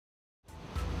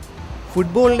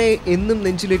ഫുട്ബോളിനെ എന്നും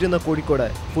നെഞ്ചിലേറ്റുന്ന കോഴിക്കോട്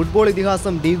ഫുട്ബോൾ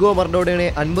ഇതിഹാസം ഡീഗോ മറഡോണയുടെ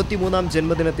 53ാം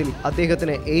ജന്മദിനത്തിൽ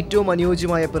അദ്ദേഹത്തിന് ഏറ്റവും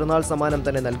അനുയോജ്യമായ പിറന്നാൾ സമ്മാനം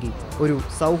തന്നെ നൽകി ഒരു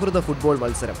സൗഹൃദ ഫുട്ബോൾ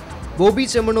മത്സരം. ബോബി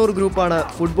ചെമ്മണ്ണൂർ ഗ്രൂപ്പാണ്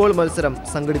ഫുട്ബോൾ മത്സരം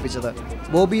സംഘടിപ്പിച്ചത്.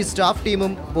 ബോബി സ്റ്റാഫ്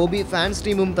ടീമും ബോബി ഫാൻസ്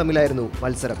ടീമും തമ്മിലായിരുന്നു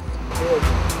മത്സരം.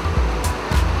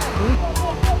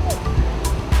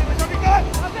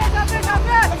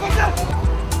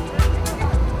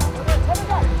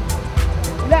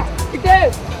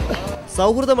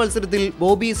 സൗഹൃദ മത്സരത്തിൽ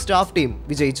ബോബി സ്റ്റാഫ് ടീം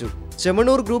വിജയിച്ചു.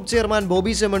 Chemmanur group chairman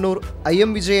Bobby Chemmanur,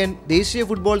 IM Vijayan, ദേശീയ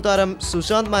ഫുട്ബോൾ താരം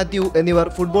സുശാന്ത് മാത്യു എന്നിവർ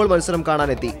ഫുട്ബോൾ മത്സരം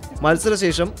കാണാനെത്തി.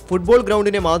 മത്സരശേഷം ഫുട്ബോൾ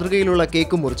ഗ്രൗണ്ടിന്റെ മാതൃകയിലുള്ള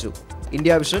കേക്കും മുറിച്ചു.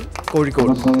 ഇന്ത്യാവിഷൻ,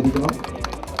 കോഴിക്കോട്.